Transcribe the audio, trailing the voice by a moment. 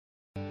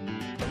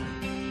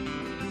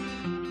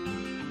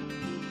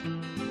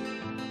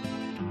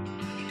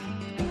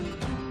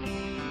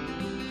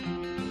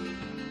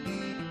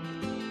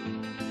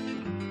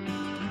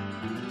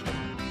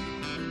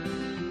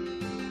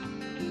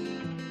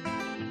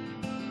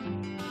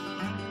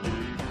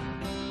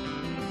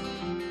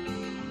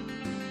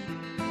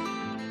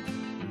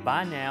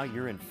by now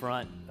you're in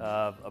front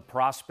of a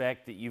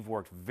prospect that you've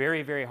worked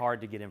very, very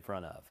hard to get in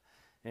front of.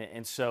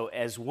 And so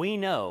as we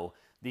know,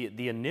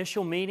 the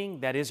initial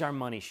meeting, that is our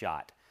money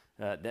shot.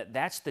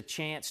 That's the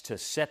chance to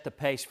set the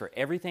pace for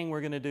everything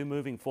we're going to do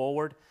moving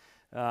forward.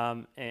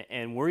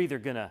 And we're either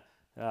going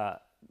to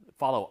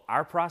follow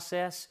our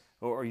process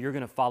or you're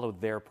going to follow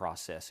their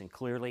process. And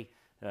clearly,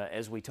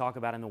 as we talk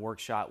about in the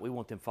workshop, we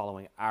want them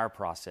following our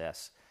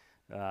process,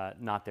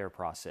 not their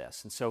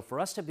process. And so for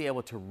us to be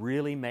able to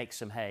really make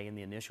some hay in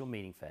the initial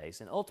meeting phase,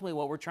 and ultimately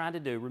what we're trying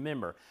to do,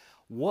 remember,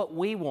 what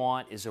we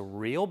want is a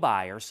real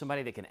buyer,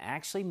 somebody that can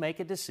actually make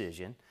a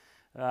decision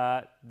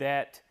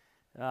that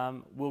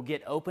will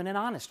get open and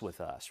honest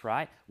with us,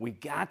 right? We've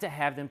got to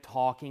have them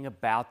talking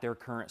about their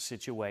current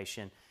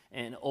situation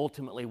and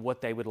ultimately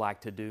what they would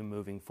like to do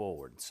moving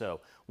forward.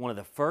 So one of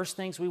the first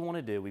things we want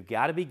to do, we've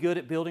got to be good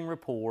at building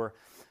rapport.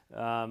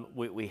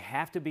 We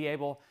have to be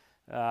able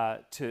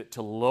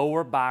to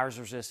lower buyer's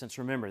resistance.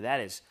 Remember, that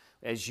is,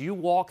 as you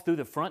walk through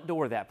the front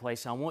door of that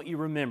place, I want you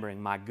remembering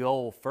my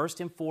goal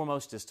first and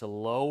foremost is to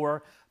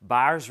lower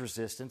buyer's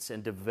resistance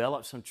and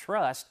develop some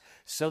trust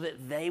so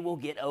that they will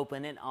get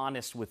open and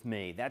honest with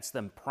me. That's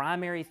the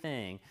primary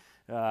thing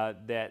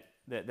that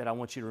I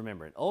want you to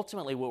remember. And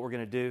ultimately what we're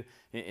going to do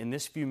in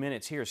this few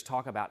minutes here is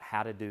talk about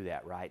how to do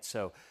that, right?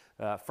 So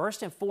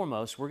first and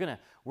foremost, we're going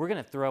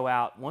to throw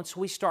out, once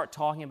we start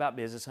talking about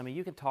business, I mean,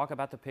 you can talk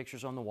about the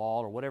pictures on the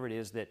wall or whatever it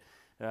is that,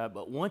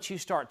 but once you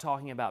start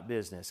talking about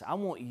business, I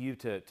want you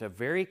to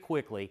very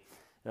quickly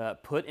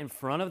put in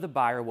front of the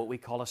buyer what we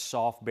call a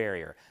soft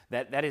barrier.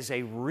 That is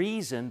a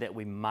reason that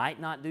we might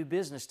not do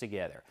business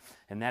together.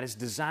 And that is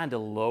designed to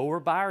lower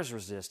buyer's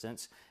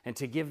resistance and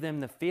to give them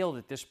the feel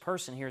that this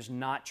person here is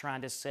not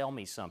trying to sell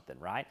me something,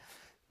 right?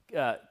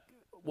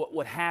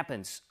 What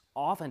happens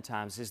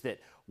oftentimes is that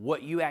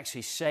what you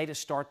actually say to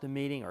start the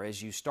meeting, or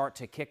as you start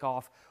to kick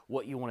off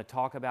what you want to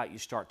talk about, you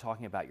start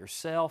talking about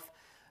yourself,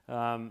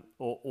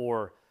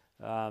 or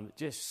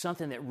just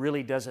something that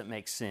really doesn't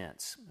make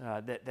sense,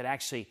 that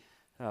actually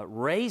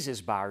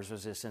raises buyer's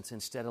resistance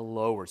instead of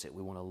lowers it.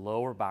 We want to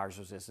lower buyer's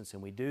resistance,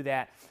 and we do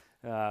that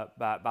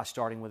by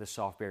starting with a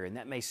soft barrier. And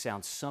that may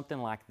sound something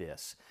like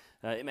this.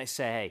 It may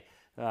say,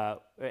 hey,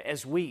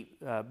 as we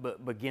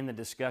begin the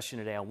discussion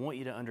today, I want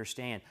you to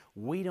understand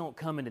we don't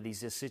come into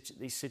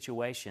these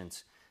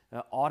situations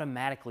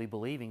automatically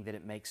believing that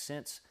it makes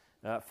sense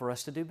for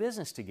us to do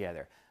business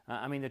together.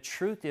 I mean, the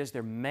truth is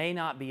there may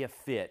not be a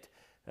fit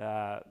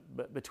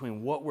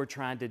between what we're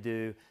trying to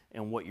do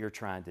and what you're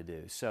trying to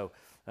do. So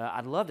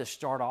I'd love to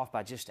start off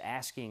by just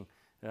asking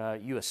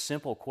you a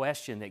simple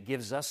question that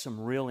gives us some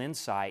real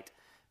insight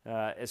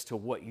as to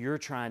what you're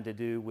trying to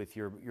do with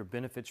your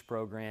benefits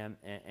program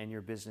and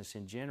your business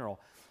in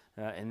general.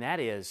 And that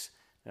is,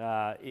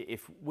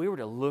 if we were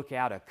to look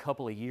out a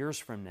couple of years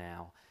from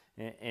now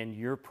and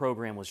your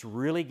program was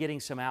really getting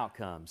some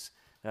outcomes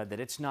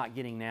that it's not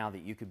getting now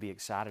that you could be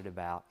excited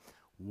about,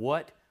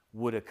 what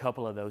would a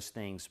couple of those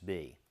things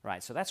be,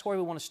 right? So that's where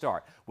we want to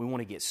start. We want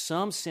to get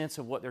some sense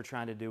of what they're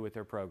trying to do with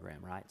their program,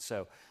 right?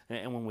 So,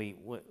 and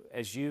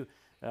as you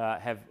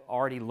have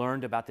already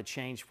learned about the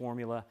change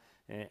formula,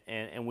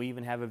 and we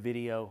even have a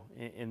video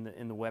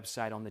in the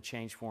website on the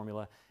change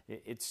formula,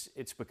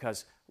 it's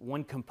because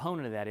one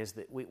component of that is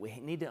that we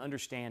need to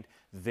understand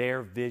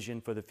their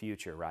vision for the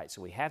future, right?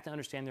 So we have to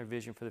understand their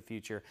vision for the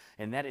future,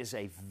 and that is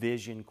a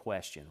vision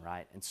question,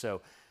 right? And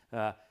so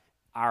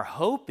our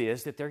hope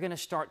is that they're going to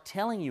start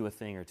telling you a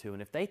thing or two,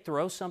 and if they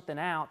throw something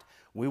out,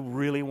 we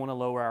really want to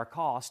lower our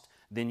cost,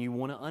 then you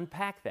want to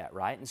unpack that,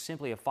 right? And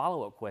simply a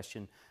follow-up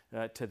question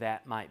to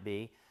that might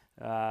be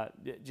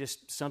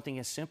just something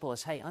as simple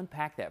as, hey,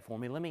 unpack that for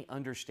me. Let me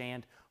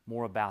understand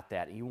more about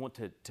that. And you want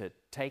to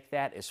take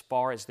that as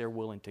far as they're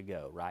willing to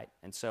go, right?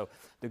 And so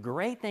the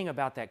great thing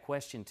about that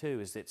question, too,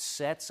 is it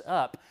sets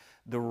up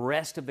the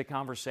rest of the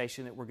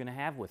conversation that we're going to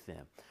have with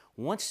them.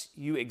 Once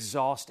you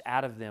exhaust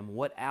out of them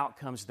what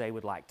outcomes they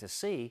would like to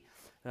see,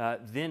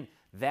 then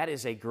that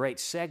is a great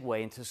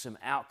segue into some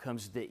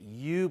outcomes that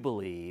you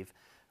believe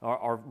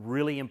are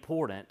really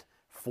important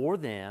for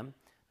them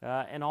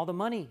and all the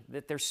money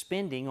that they're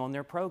spending on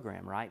their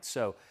program, right?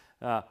 So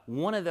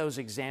one of those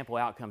example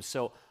outcomes,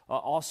 so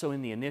also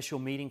in the initial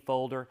meeting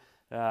folder,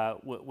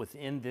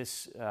 within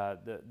this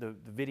the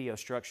video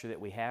structure that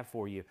we have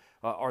for you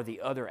are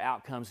the other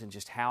outcomes and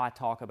just how I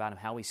talk about them,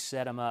 how we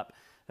set them up.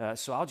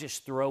 So I'll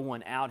just throw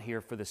one out here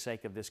for the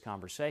sake of this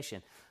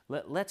conversation.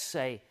 Let's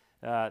say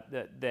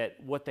that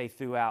what they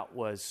threw out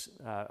was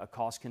a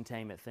cost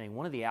containment thing.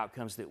 One of the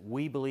outcomes that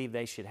we believe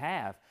they should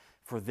have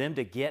for them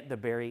to get the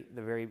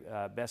very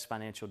best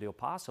financial deal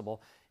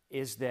possible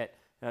is that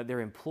their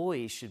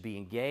employees should be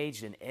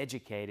engaged and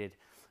educated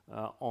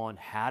on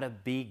how to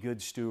be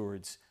good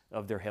stewards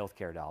of their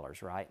healthcare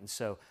dollars, right? And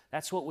so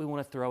that's what we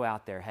want to throw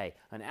out there. Hey,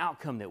 an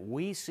outcome that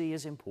we see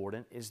as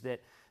important is that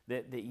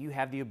you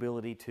have the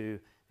ability to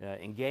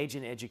engage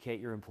and educate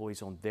your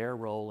employees on their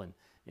role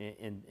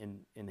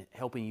in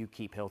helping you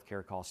keep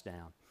healthcare costs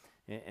down.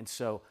 And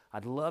so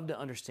I'd love to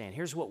understand,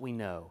 here's what we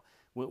know.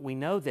 We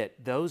know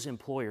that those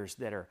employers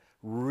that are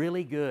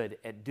really good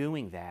at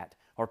doing that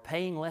are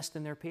paying less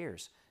than their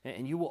peers.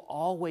 And you will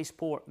always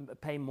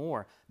pay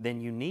more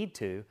than you need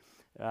to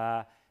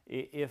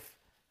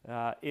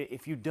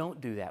if you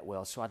don't do that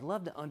well. So I'd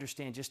love to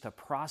understand just a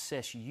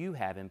process you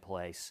have in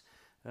place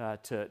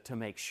to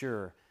make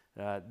sure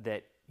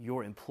that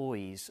your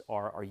employees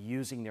are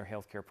using their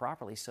health care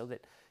properly so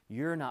that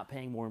you're not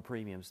paying more in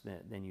premiums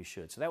than you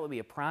should. So that would be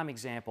a prime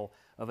example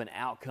of an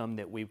outcome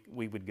that we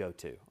would go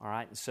to, all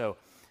right? And so,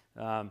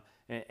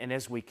 and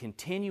as we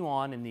continue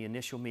on in the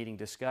initial meeting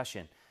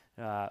discussion,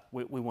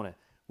 we want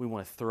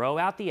to throw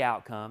out the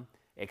outcome,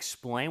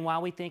 explain why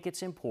we think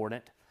it's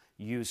important,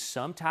 use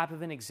some type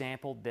of an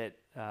example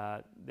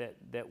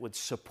that would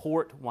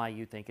support why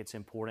you think it's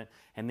important,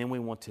 and then we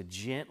want to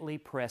gently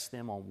press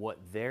them on what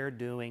they're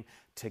doing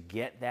to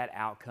get that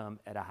outcome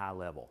at a high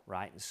level,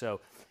 right? And so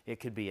it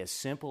could be as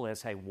simple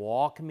as, hey,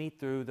 walk me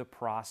through the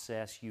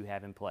process you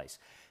have in place.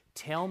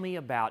 Tell me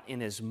about,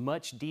 in as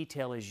much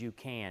detail as you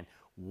can,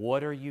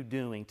 what are you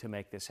doing to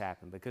make this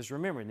happen? Because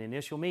remember, in the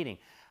initial meeting,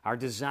 our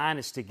design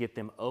is to get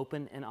them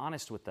open and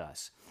honest with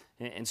us.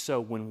 And so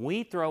when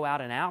we throw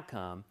out an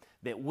outcome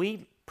that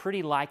we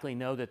pretty likely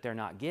know that they're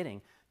not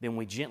getting, then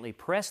we gently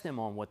press them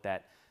on what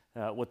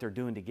they're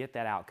doing to get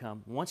that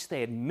outcome. Once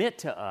they admit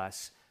to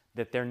us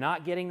that they're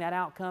not getting that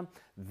outcome,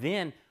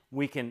 then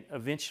we can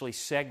eventually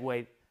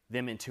segue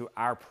them into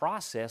our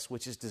process,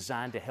 which is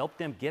designed to help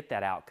them get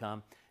that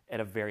outcome at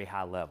a very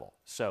high level.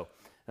 So,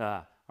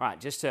 all right,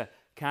 just to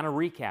kind of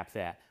recap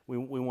that, we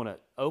want to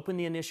open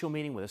the initial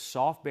meeting with a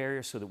soft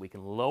barrier so that we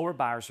can lower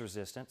buyer's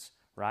resistance,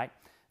 right?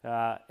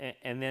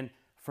 And then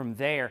from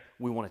there,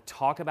 we want to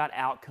talk about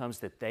outcomes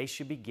that they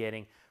should be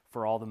getting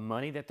for all the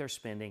money that they're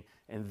spending,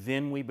 and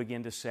then we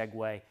begin to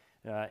segue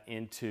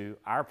into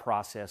our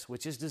process,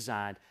 which is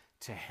designed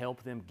to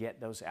help them get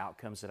those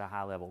outcomes at a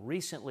high level.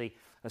 Recently,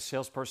 a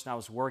salesperson I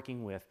was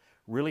working with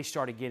really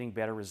started getting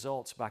better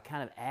results by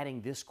kind of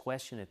adding this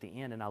question at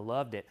the end, and I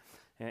loved it,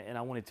 and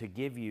I wanted to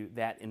give you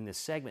that in this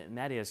segment, and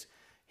that is,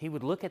 he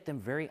would look at them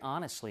very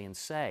honestly and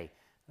say,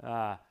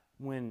 let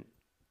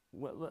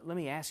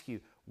me ask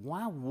you,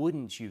 why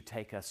wouldn't you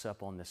take us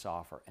up on this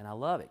offer? And I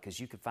love it because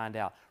you could find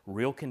out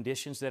real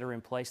conditions that are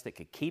in place that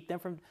could keep them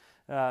from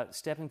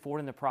stepping forward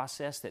in the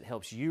process, that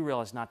helps you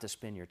realize not to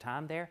spend your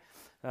time there.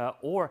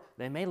 Or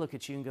they may look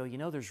at you and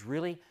go, there's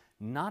really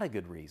not a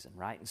good reason,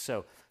 right? And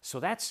so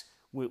that's,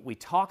 we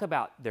talk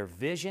about their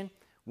vision.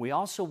 We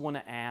also want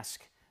to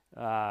ask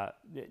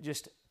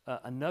just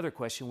another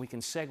question. We can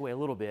segue a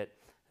little bit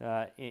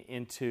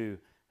into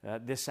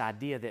this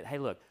idea that, hey,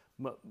 look,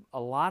 a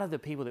lot of the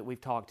people that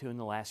we've talked to in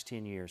the last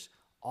 10 years,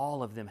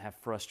 all of them have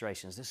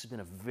frustrations. This has been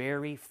a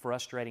very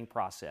frustrating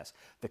process.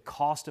 The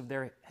cost of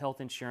their health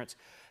insurance,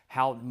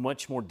 how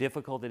much more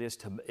difficult it is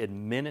to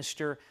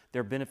administer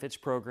their benefits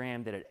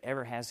program than it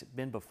ever has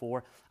been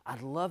before.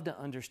 I'd love to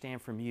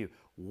understand from you,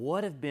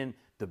 what have been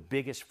the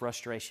biggest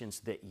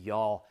frustrations that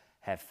y'all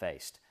have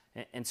faced?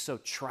 And so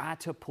try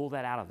to pull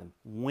that out of them.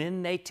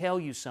 When they tell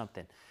you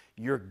something,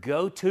 your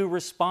go-to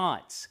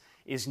response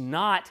is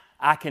not,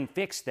 I can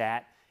fix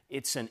that.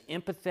 It's an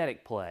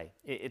empathetic play.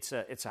 It's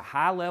a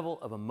high level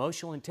of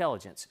emotional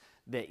intelligence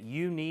that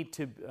you need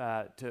to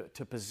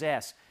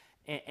possess,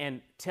 and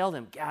tell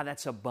them, God,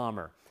 that's a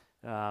bummer.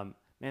 Man,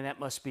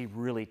 that must be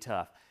really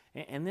tough.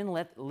 And then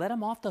let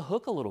them off the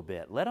hook a little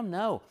bit. Let them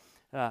know,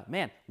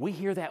 man, we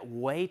hear that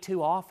way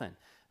too often.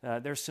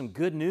 There's some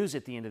good news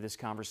at the end of this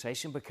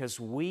conversation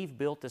because we've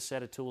built a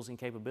set of tools and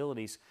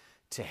capabilities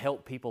to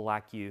help people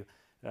like you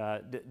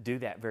do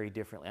that very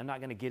differently. I'm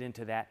not going to get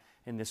into that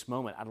in this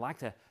moment. I'd like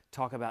to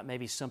talk about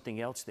maybe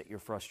something else that you're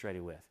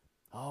frustrated with.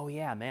 Oh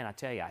yeah, man, I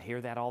tell you, I hear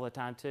that all the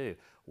time too.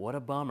 What a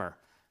bummer.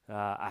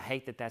 I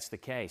hate that that's the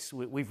case.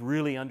 We've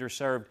really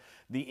underserved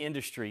the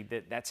industry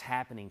that's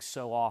happening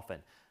so often.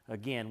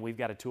 Again, we've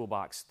got a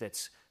toolbox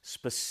that's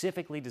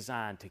specifically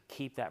designed to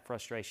keep that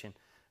frustration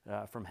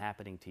from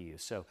happening to you.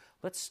 So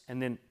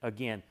and then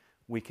again,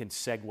 we can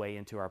segue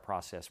into our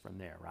process from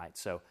there, right?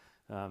 So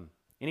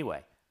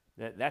anyway,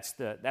 that's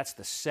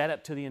the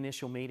setup to the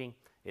initial meeting.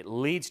 It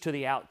leads to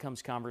the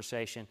outcomes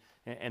conversation,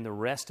 and the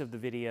rest of the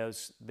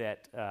videos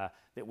that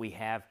we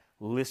have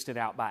listed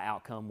out by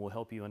outcome will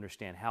help you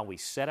understand how we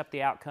set up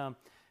the outcome,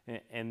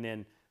 and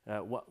then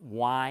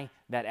why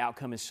that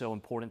outcome is so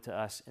important to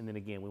us. And then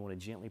again, we want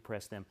to gently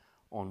press them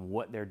on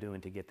what they're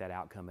doing to get that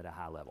outcome at a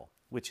high level,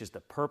 which is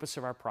the purpose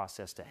of our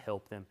process, to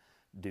help them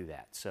do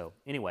that. So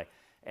anyway,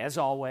 as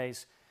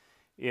always,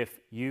 if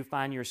you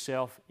find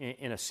yourself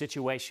in a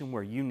situation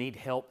where you need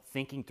help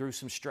thinking through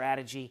some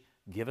strategy,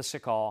 give us a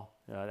call.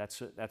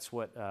 That's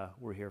what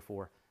we're here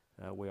for.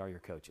 We are your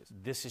coaches.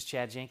 This is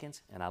Chad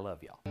Jenkins, and I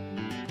love y'all.